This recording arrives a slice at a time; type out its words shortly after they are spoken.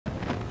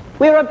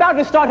We are about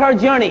to start our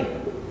journey.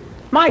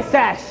 My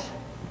sash.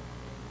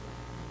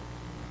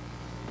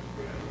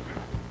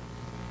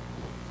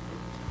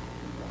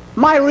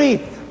 My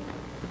wreath.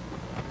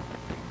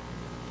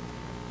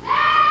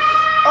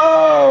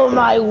 Oh,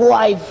 my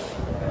wife.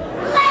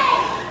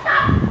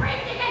 Stop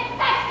breathing and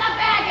fetch the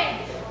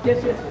baggage!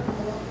 Yes, yes.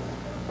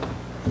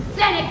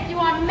 Senex, you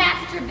are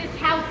master of this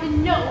house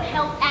and no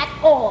help at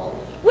all.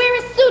 Where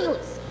is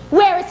Pseudolus?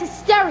 Where is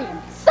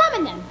Hysterium?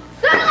 Summon them!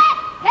 Pseudolus!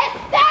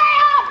 Hysterium!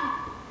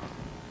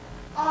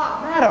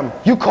 Ah, madam,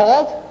 you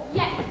called?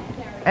 Yes,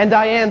 Hysterium. And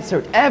I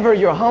answered, ever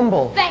your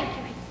humble. Thank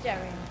you,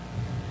 Hysterium.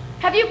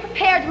 Have you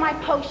prepared my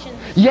potions?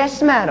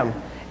 Yes, madam.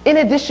 In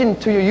addition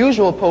to your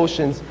usual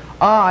potions,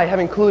 I have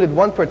included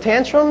one for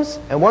tantrums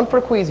and one for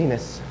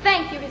queasiness.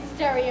 Thank you,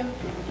 Hysterium.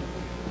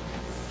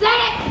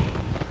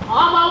 Senex!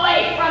 Come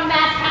away from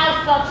that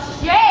house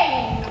of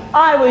shame!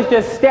 I was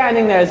just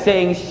standing there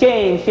saying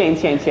shame, shame,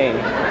 shame, shame.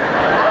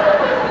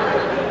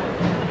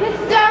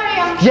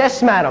 Hysterium!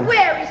 Yes, madam.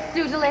 Where is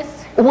Pseudolus?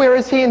 Where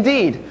is he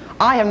indeed?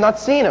 I have not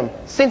seen him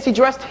since he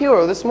dressed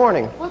Hero this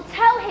morning. Well,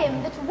 tell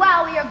him that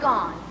while we are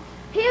gone,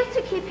 he is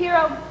to keep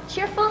Hero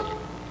cheerful,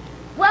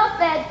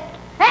 well-fed,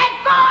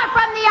 and far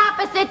from the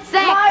opposite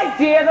sex! My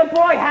dear, the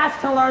boy has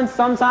to learn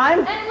sometime.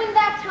 And when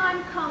that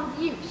time comes,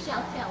 you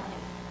shall tell him.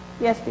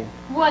 Yes, dear.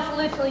 What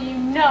little you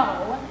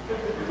know.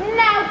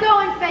 Now go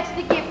and fetch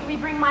the gift we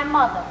bring my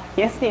mother.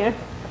 Yes, dear.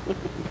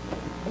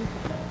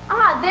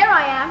 Ah, there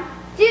I am.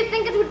 Do you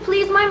think it would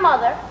please my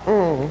mother?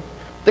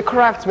 The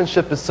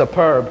craftsmanship is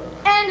superb.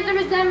 And the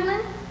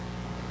resemblance?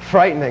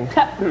 Frightening.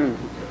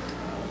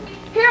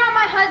 Here are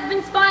my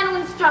husband's final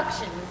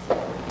instructions.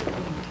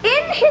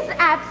 In his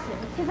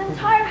absence, his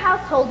entire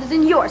household is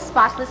in your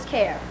spotless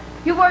care.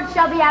 Your word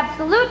shall be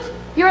absolute,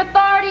 your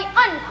authority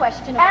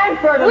unquestionable. And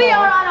furthermore, we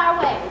are on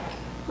our way.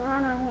 We're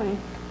on our way.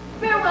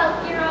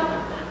 Farewell, Hero.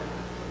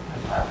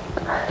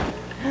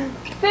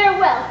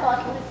 Farewell,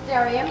 thoughtful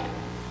Hysterium.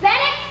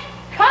 Senex,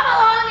 come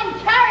along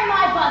and carry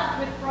my bust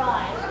with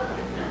pride.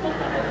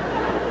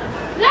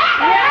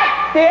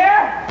 Yes,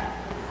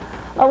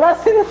 dear. A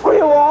lesson for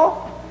you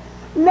all.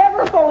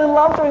 Never fall in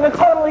love during a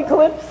total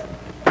eclipse.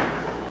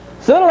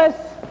 Pseudolus.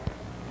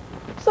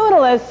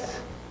 Pseudolus.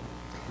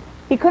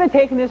 He could have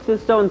taken this to the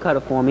stone cutter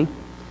for me.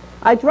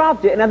 I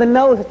dropped it, and now the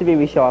nose has to be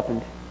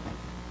resharpened.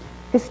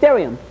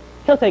 Hysterium.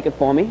 He'll take it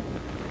for me.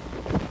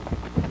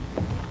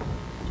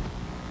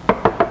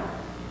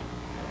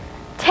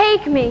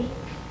 Take me.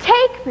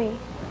 Take me.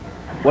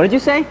 What did you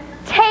say?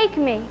 Take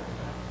me.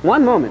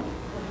 One moment.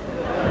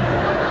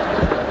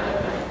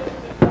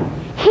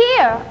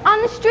 Here,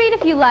 on the street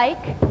if you like.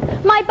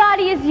 My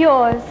body is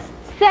yours.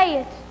 Say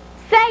it.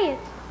 Say it.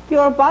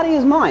 Your body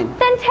is mine.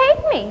 Then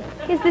take me.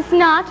 Is this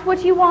not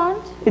what you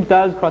want? It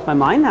does cross my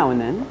mind now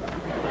and then.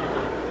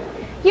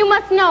 You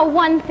must know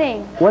one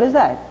thing. What is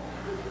that?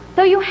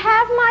 Though you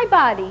have my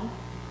body,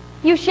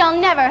 you shall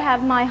never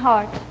have my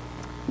heart.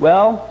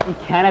 Well, you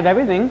can't have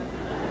everything.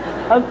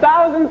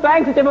 1,000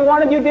 thanks, whichever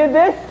one of you did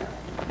this.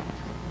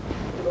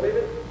 Believe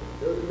it?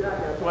 There was a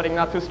jackass wedding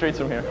not 2 streets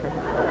from here.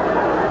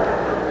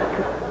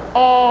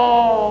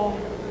 Oh,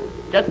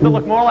 gets to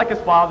look more like his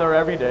father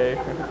every day.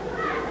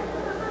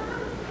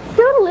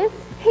 Pseudolus,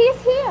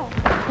 he's here.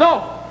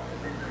 No!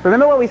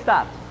 Remember where we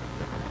stopped?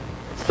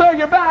 Sir,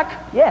 you're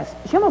back! Yes,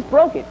 she almost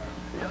broke it.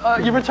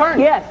 You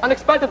returned? Yes.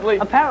 Unexpectedly.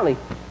 Apparently.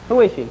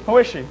 Who is she? Who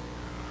is she?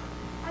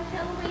 I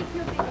shall await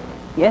your bidding.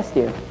 Yes,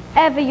 dear.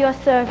 Ever your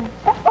servant.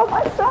 Oh,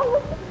 my son.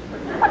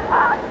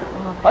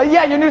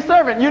 Yeah, your new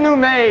servant, your new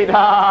maid.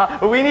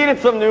 We needed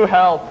some new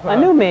help. A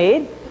new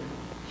maid?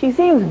 She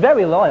seems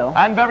very loyal.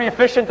 And very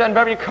efficient and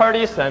very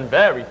courteous and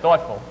very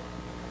thoughtful.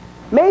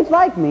 Maids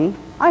like me.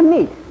 I'm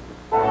neat.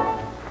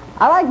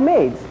 I like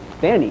maids.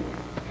 They're neat.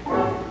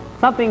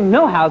 Something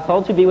no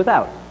household should be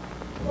without.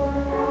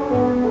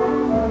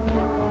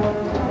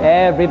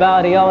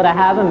 Everybody ought to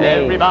have a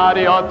maid.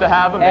 Everybody ought to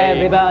have a maid.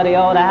 Everybody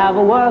ought to have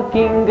a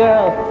working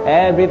girl.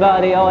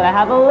 Everybody ought to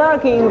have a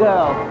lurking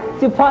girl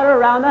to putter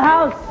around the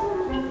house.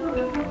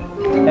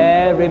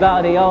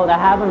 Everybody ought to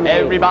have a maid.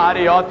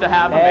 Everybody ought to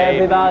have a maid.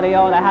 Everybody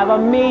ought to have a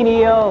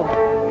menial,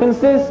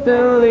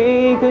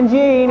 consistently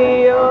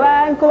congenial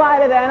and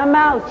quieter than a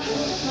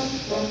mouse.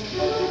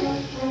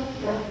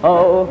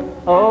 Oh,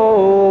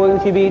 oh,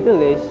 wouldn't she be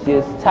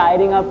delicious,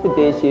 tidying up the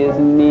dishes,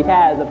 neat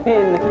as a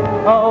pin.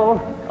 Oh,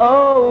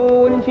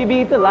 oh, wouldn't she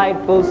be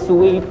delightful,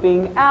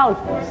 sweeping out,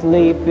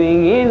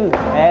 sleeping in.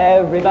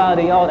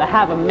 Everybody ought to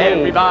have a maid.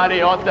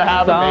 Everybody ought to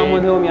have a maid.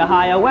 Someone whom you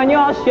hire when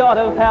you're short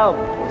of help,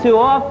 to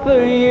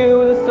offer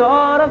you the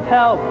sort of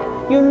help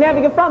you never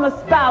get from a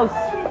spouse.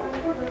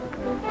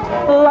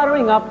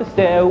 Fluttering up the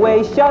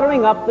stairway,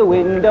 shuttering up the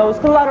windows,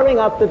 cluttering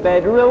up the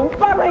bedroom,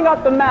 buttering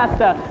up the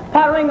master,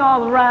 puttering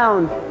all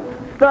around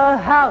the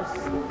house.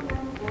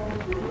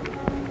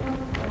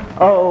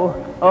 Oh,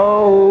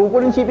 Oh,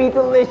 wouldn't she be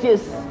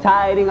delicious,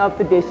 tidying up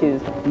the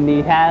dishes,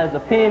 neat as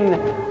a pin.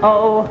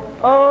 Oh,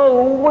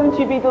 oh, wouldn't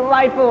she be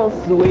delightful,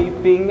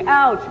 sweeping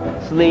out,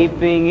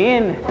 sleeping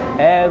in.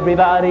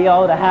 Everybody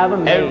ought to have a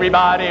maid.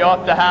 Everybody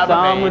ought to have a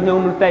maid. Someone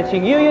whom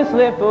fetching you your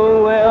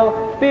slipper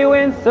will be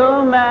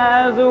winsome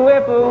as a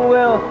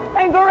whippoorwill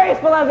and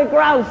graceful as a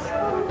grouse.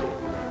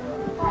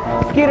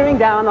 Skittering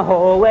down the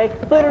hallway,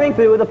 glittering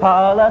through the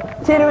parlor,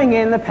 tittering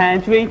in the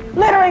pantry,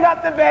 littering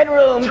up the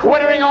bedroom,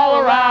 Twittering all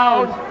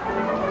around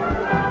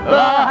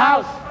the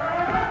house.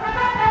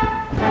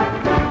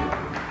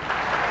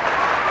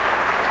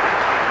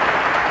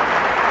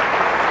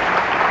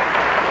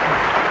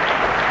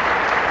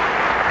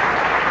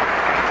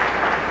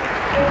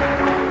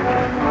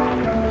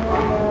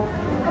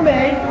 A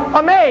maid,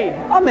 A maid!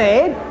 a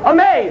maid, A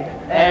maid!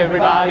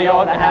 Everybody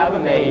ought to have a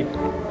maid.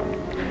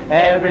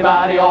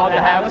 Everybody ought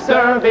to have a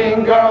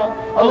serving girl,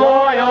 a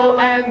loyal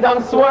and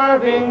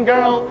unswerving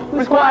girl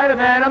who's quieter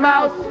than a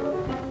mouse.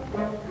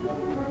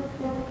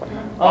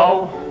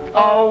 Oh,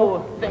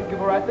 oh, Think of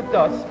her at the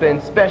dustbin,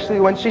 especially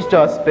when she's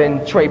just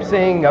been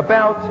traipsing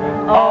about.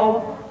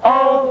 oh,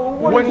 oh,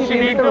 wouldn't she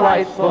be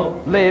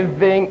delightful?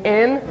 Living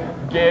in.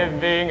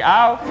 Giving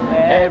out.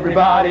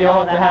 Everybody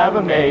ought to have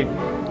a maid.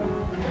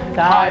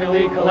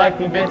 Tidily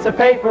collecting bits of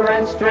paper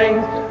and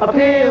strings,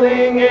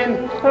 appealing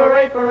in her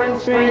apron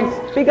strings,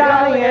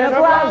 beguiling in her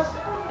blouse,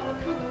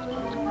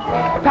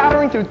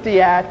 Powdering through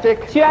the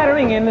attic.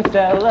 chattering in the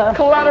cellar,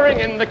 clattering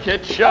in the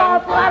kitchen,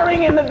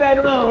 flattering in the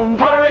bedroom,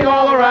 puttering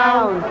all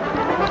around the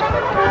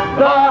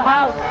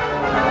house,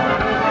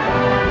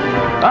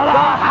 the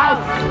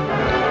house,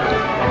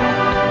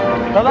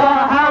 the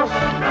house,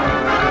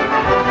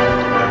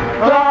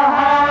 the house.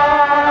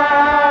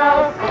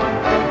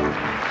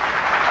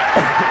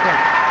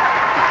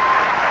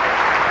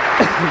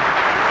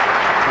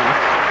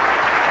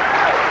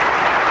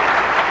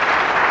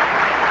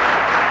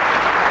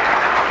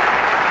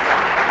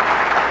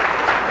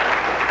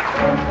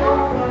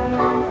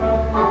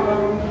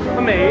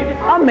 a maid,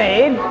 a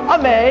maid, A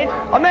maid,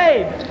 a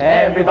maid.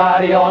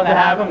 Everybody ought to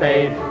have a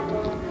maid.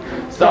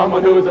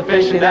 Someone who's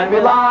efficient and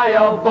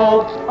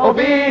reliable,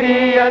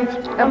 obedient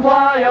and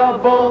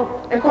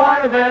pliable, and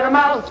quieter than a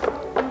mouse.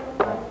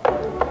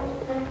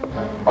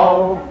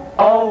 Oh,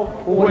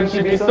 oh, wouldn't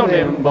she be so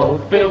nimble,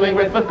 fiddling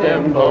with the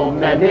thimble,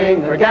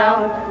 mending her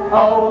gown.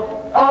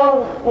 Oh,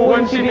 oh,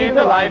 wouldn't she be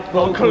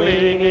delightful,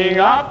 cleaning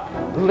up,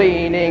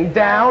 Leaning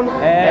down.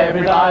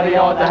 Everybody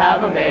ought to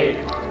have a maid.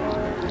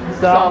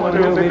 Someone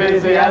who'll be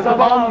busy as a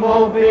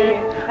bumblebee,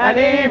 and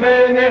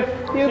even if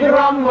you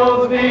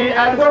grumbles, be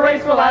as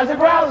graceful as a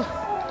grouse.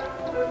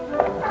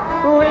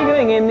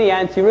 wiggling in the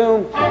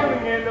anteroom,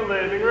 Giggling in the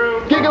living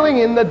room, Giggling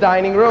in the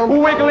dining room.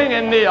 wiggling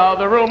in the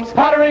other rooms,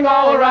 puttering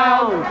all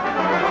around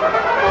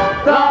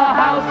the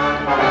house,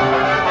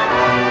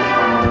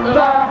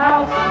 the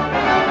house,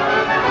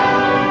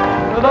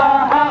 the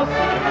house,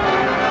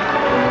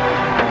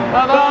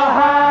 the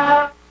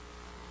house.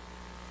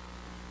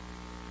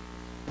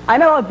 I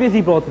know how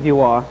busy both of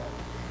you are.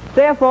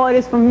 Therefore, it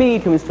is for me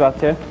to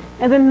instruct her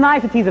in the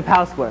niceties of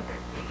housework.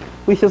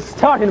 We shall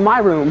start in my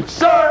room.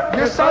 Sir,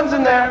 your son's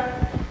in there.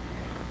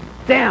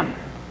 Damn!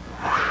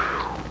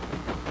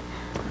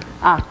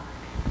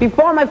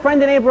 Before my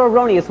friend and neighbor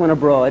Erroneous went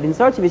abroad in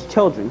search of his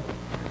children,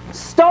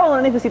 stolen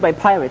and infancy by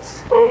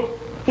pirates,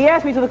 he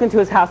asked me to look into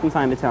his house from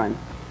time to time.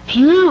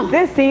 Phew.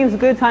 This seems as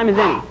good a time as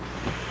any.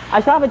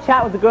 I shall have a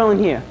chat with the girl in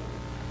here.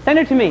 Send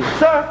her to me.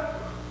 Sir,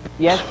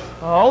 Yes?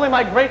 only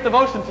my great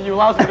devotion to you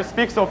allows me to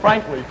speak so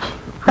frankly.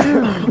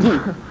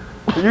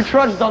 You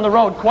trudged on the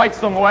road quite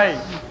some way,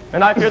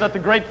 and I fear that the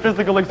great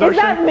physical Is exertion...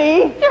 that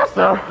me? Yes,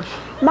 sir.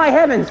 My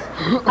heavens!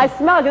 I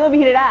smell like an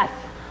overheated ass.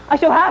 I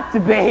shall have to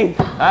bathe.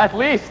 At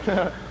least.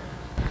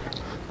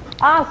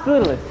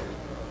 Pseudolus,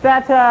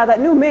 that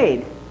new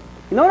maid.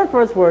 You know what her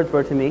first words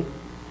were to me?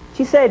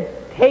 She said,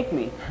 "Take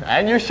me."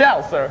 And you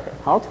shall, sir.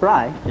 I'll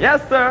try.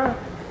 Yes, sir.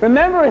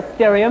 Remember,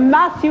 Asterium,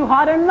 not too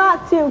hot or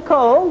not too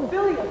cold.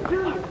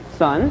 Billiam.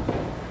 Son?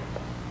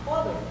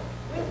 Mother.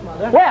 Where's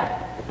mother?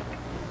 Where?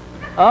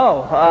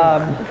 Oh,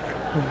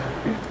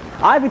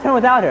 I've returned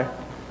without her.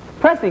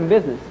 Pressing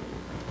business.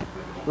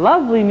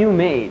 Lovely new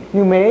maid.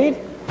 New maid?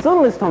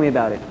 Pseudolus told me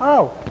about it.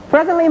 Oh.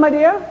 Presently, my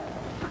dear?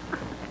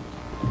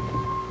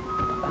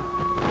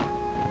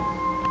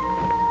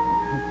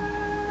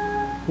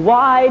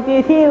 Why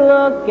did he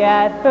look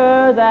at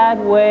her that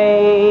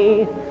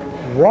way?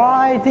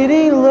 Why did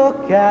he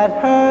look at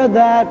her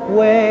that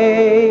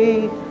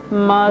way?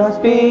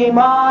 Must be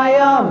my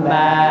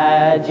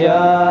imagination.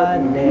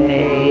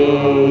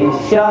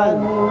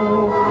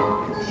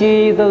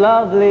 She's a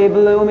lovely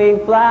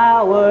blooming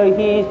flower,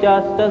 he's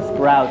just a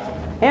sprout.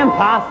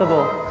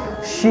 Impossible.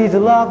 She's a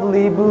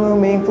lovely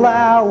blooming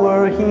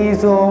flower,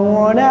 he's all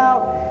worn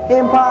out.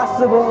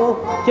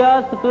 Impossible.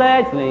 Just a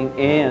fledgling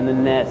in the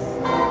nest.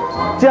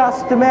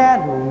 Just a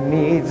man who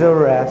needs a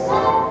rest.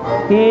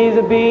 He's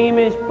a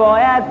beamish boy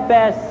at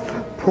best.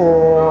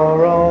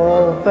 Poor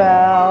old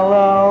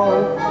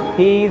fellow.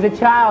 He's a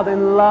child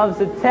and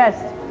loves a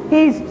test.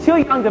 He's too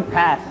young to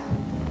pass.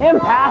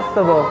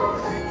 Impassable.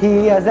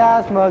 He has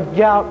asthma,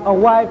 gout, a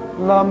wife,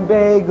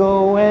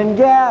 lumbago, and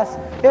gas.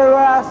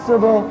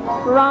 Irascible,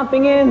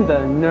 romping in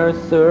the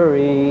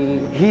nursery.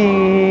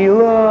 he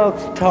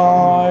looks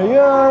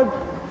tired.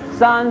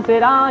 Son,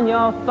 sit on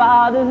your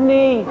father's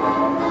knee.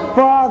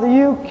 Father,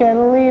 you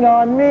can lean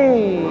on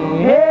me.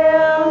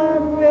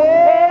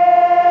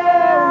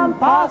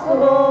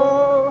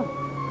 Impossible.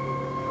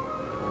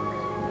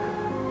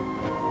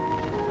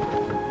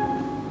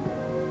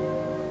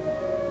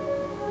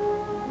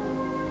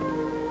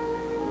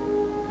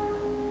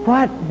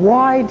 But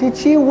why did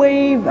she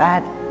wave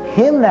at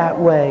him that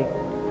way?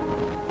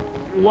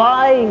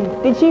 Why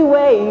did she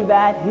wave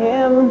at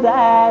him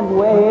that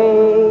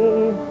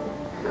way?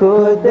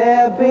 Could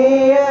there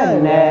be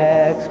an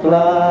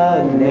explanation?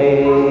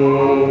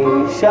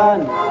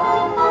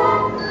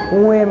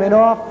 Women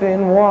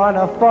often want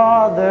a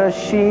father,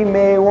 she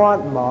may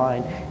want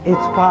mine.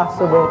 It's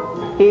possible.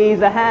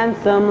 He's a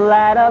handsome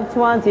lad of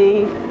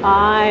 20.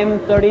 I'm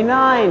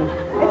 39.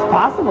 It's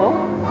possible.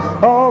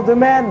 Older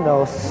men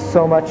know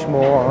so much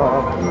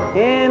more.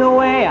 In a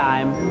way,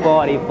 I'm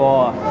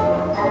 44.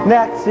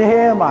 Next to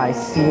him, I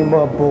seem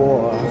a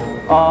bore.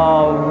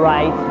 All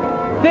right,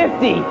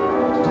 50.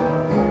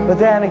 But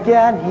then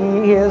again,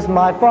 he is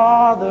my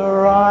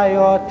father, I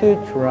ought to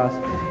trust.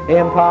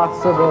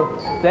 Impossible.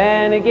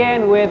 Then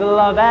again, with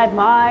love at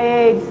my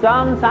age,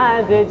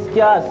 sometimes it's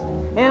just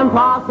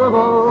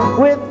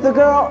impossible. With the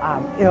girl,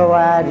 I'm ill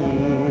at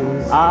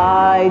ease.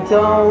 I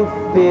don't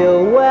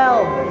feel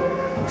well.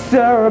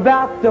 Sir,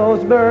 about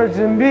those birds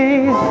and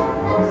bees.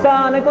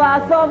 Son, a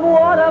glass of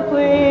water,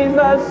 please.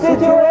 A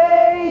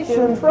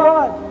Situation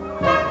fraught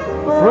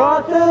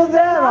to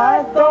them,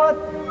 I thought,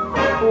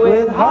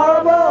 with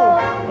horrible,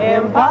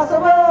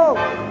 impossible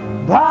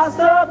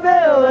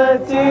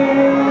possibility.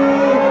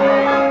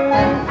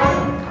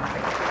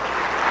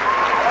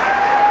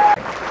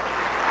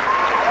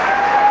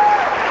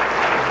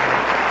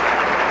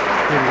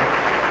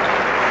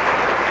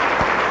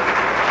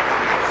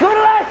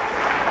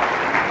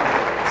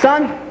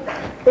 Son,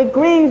 it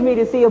grieves me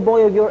to see a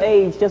boy of your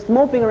age just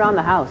moping around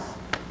the house.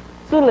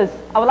 Pseudolus,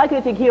 I would like you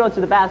to take Hero to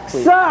the bath,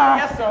 please. Sir!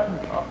 Yes, sir.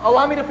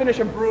 Allow me to finish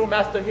a brew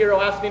Master Hero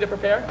asked me to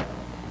prepare.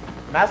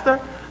 Master,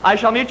 I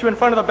shall meet you in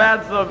front of the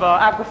baths of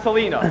Aqua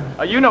Salina.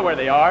 You know where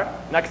they are,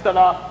 next to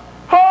the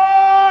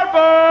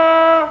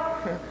harbor.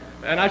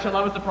 And I shall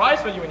have a surprise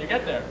for you when you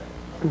get there.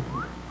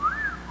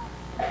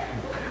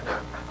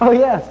 Oh,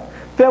 yes.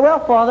 Farewell,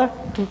 Father.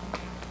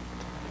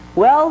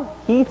 Well,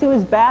 he to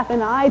his bath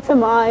and I to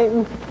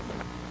mine.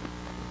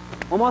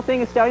 One more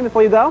thing, Asterion,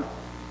 before you go.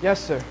 Yes,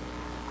 sir.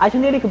 I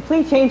shall need a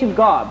complete change of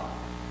garb.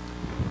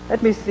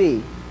 Let me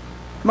see.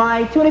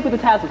 My tunic with the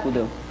tassels will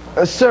do.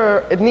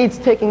 Sir, it needs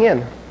taking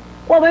in.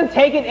 Well, then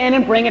take it in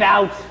and bring it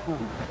out.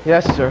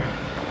 Yes, sir.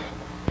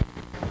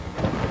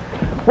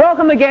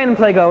 Welcome again,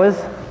 playgoers.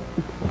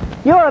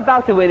 You're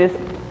about to witness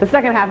the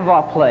second half of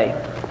our play.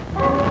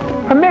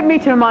 Permit me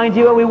to remind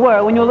you where we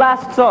were when you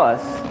last saw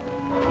us.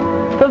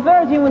 The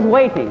Virgin was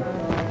waiting.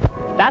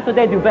 That's what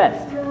they do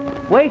best.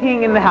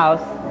 Waiting in the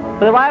house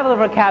for the arrival of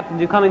her captain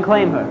to come and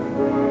claim her.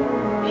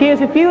 She has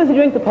refused to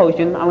drink the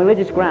potion on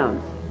religious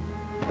grounds.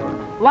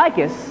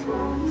 Lycus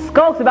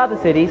skulks about the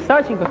city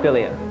searching for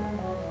Philia.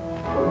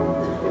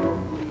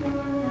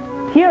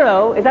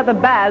 Hero is at the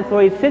baths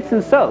where he sits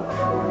and soaks.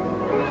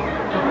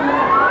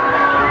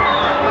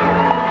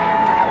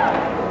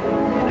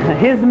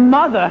 His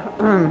mother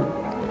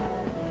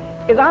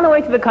is on her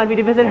way to the country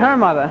to visit her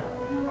mother,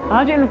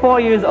 104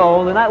 years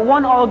old and not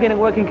one organ in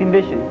working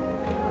condition.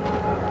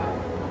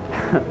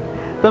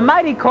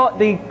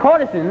 The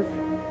courtesans,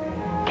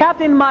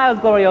 Captain Miles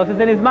Gloriosus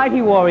and his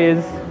mighty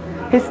warriors,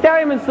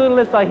 Hysterium and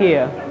Pseudolus are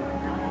here.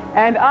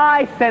 And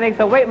I, Senex,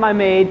 await my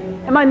maid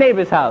in my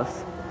neighbor's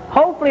house.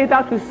 Hopefully, it's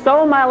out to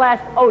so my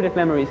last ode if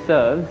memory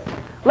serves.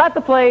 Let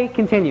the play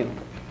continue.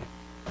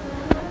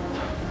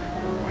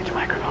 Which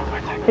microphone do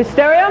I take?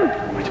 Hysterium?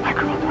 Which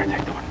microphone do I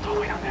take? The one that's all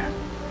the way down there.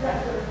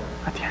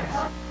 At the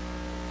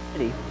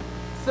end.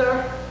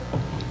 Sir,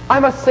 I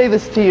must say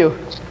this to you.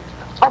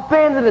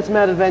 Abandon this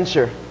mad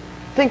adventure.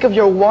 Think of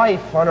your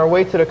wife on her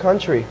way to the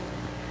country.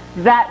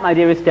 That, my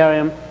dear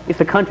Hysterium, is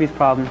the country's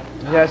problem.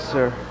 Yes,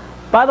 sir.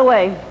 By the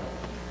way,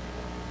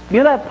 you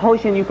know that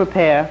potion you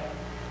prepare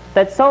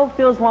that so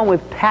fills one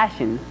with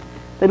passion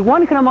that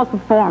one can almost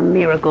perform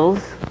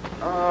miracles?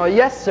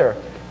 Yes, sir.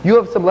 You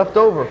have some left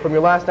over from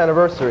your last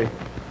anniversary.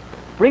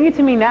 Bring it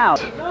to me now.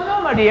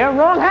 No, my dear,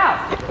 wrong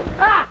house.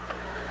 Ah!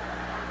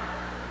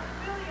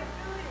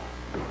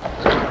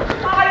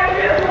 Oh, you're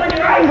beautiful when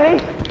you're angry.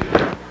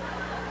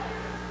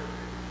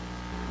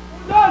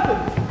 Who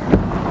doesn't?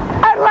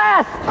 At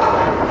last!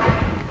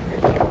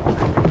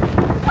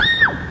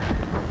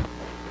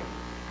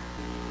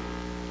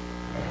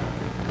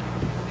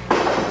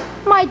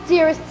 My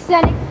dearest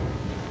Senex,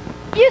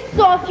 you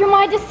saw through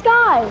my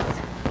disguise.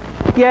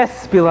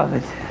 Yes,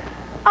 beloved.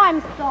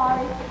 I'm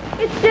sorry.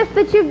 It's just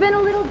that you've been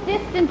a little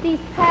distant these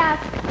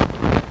past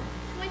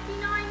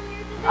 29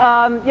 years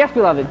ago. Yes,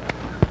 beloved.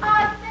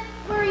 Senex,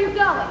 where are you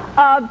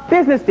going?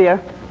 Business,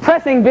 dear.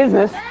 Pressing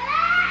business.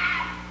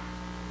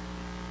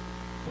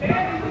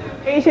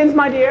 Patience,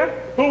 my dear.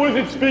 Who is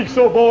it speaks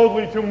so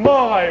boldly to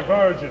my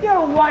virgin?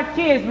 Your wife,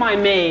 she is my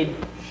maid.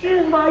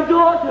 She's my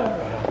daughter.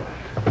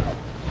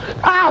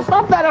 Ow,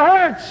 stop that, it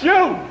hurts.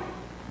 You!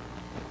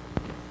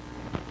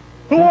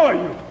 Who are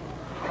you?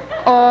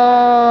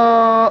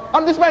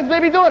 I'm this man's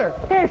baby daughter.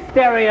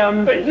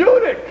 Hysterium. A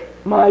eunuch!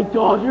 My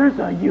daughter's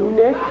a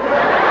eunuch?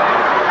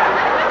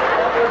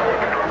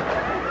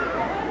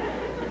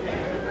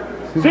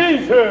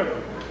 Seize him!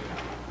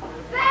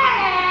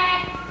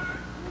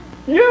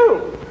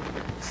 You!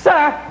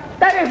 Sir,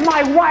 that is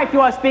my wife you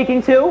are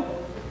speaking to.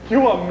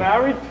 You are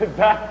married to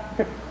that?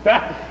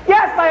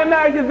 Yes, I am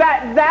married to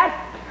that, and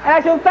I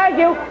shall thank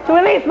you to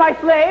release my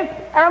slave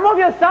and remove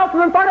yourself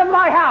from in front of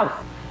my house.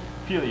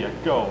 Ophelia,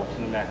 go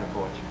to the man who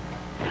brought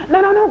you.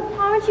 No.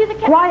 Aren't you the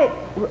captain? Quiet.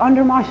 We're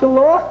under martial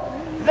law.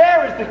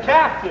 There is the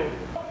captain!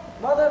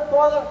 Mother,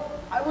 father,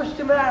 I wish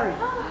to marry.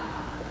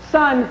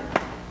 Son,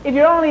 if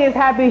you're only as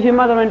happy as your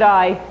mother and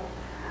I,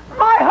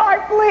 my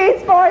heart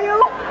bleeds for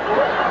you.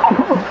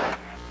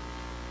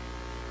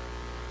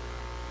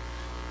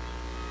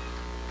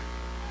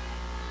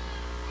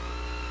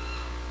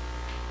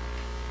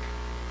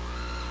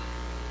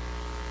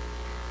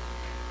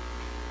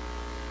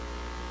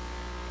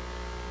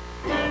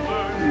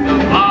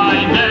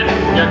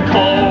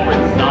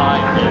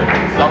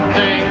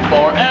 Something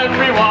for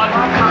everyone.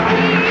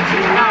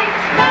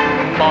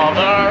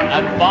 Mother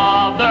and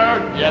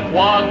father, yet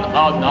one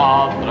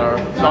another.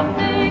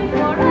 Something